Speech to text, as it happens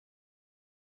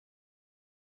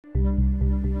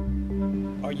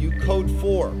Are you code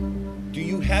 4? Do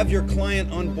you have your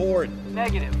client on board?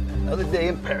 Negative. Another day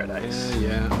in paradise.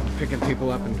 Yeah. Picking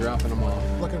people up and dropping them off.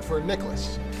 Looking for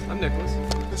Nicholas. I'm Nicholas.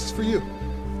 This is for you.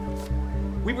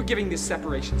 We were giving this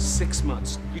separation 6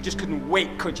 months. You just couldn't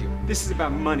wait, could you? This is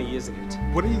about money, isn't it?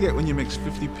 What do you get when you mix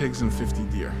 50 pigs and 50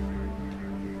 deer?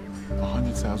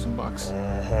 100,000 bucks.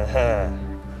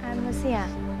 I'm Lucia.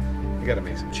 You gotta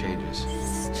make some changes.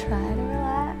 Just try to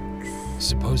relax.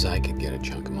 Suppose I could get a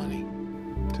chunk of money.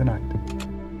 Tonight.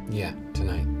 Yeah,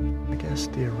 tonight. I guess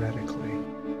theoretically,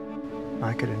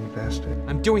 I could invest it.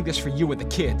 I'm doing this for you and the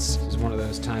kids. This is one of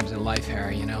those times in life,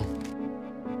 Harry, you know?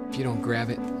 If you don't grab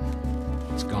it,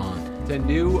 it's gone. To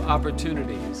new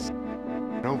opportunities.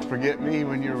 Don't forget me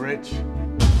when you're rich.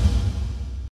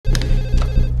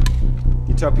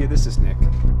 Utopia, this is Nick.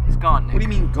 He's gone, Nick. What do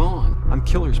you mean gone? I'm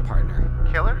Killer's partner.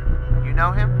 Killer? You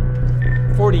know him?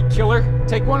 40 Killer,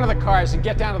 take one of the cars and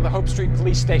get down to the Hope Street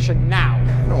police station now.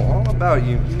 I know all about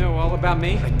you. You know all about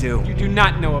me? I do. You do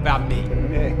not know about me.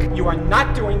 Nick. You are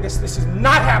not doing this. This is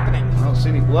not happening. I don't see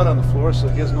any blood on the floor, so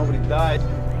I guess nobody died.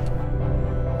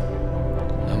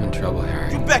 I'm in trouble,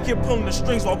 Harry. You back here pulling the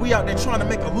strings while we out there trying to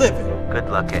make a living. Good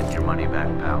luck getting your money back,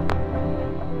 pal.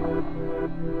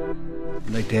 I'd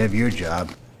like to have your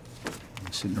job.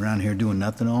 Sitting around here doing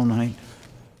nothing all night.